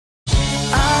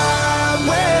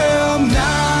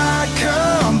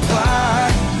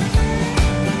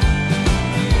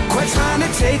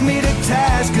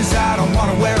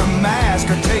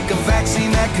take a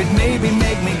vaccine that could maybe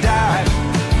make me die.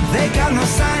 They got no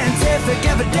scientific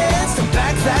evidence to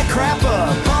back that crap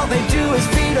up. All they do is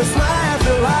feed us lie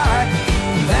after lie.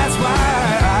 That's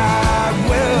why I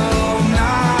will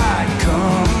not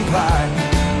comply.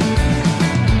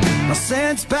 Now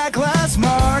since back last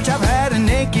March, I've had an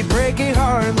achy, breaky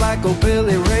heart like old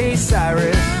Billy Ray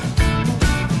Cyrus.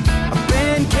 I've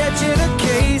been catching a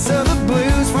case of the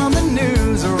blues from the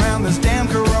news around this damn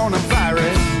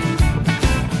coronavirus.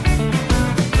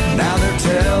 Now they're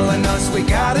telling us we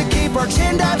gotta keep our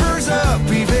chin diapers up,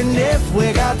 even if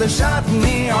we got the shot in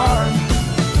the arm.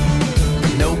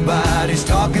 Nobody's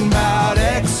talking about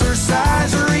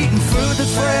exercise or eating food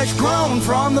that's fresh grown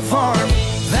from the farm.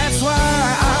 That's why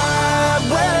I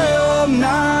will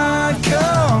not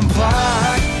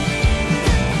comply.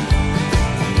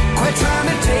 Quit trying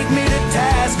to take me to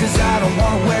task, cause I don't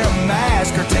wanna wear a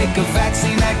mask or take a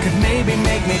vaccine that could maybe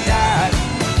make me die.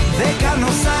 They got no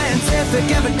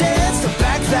scientific evidence to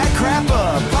back that crap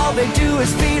up. All they do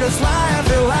is feed us lie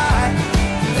after lie.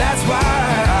 That's why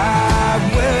I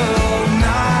will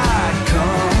not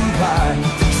comply.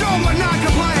 Show 'em what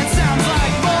non-compliance sounds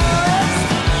like, boys.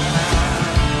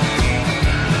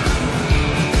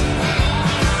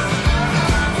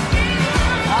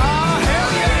 Oh,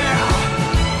 hell yeah.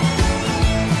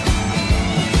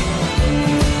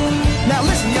 Now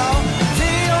listen, y'all.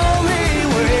 The only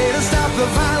way to stop the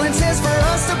violence is for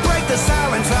us to break the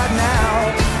silence right now.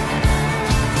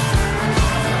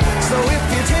 So if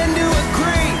you tend to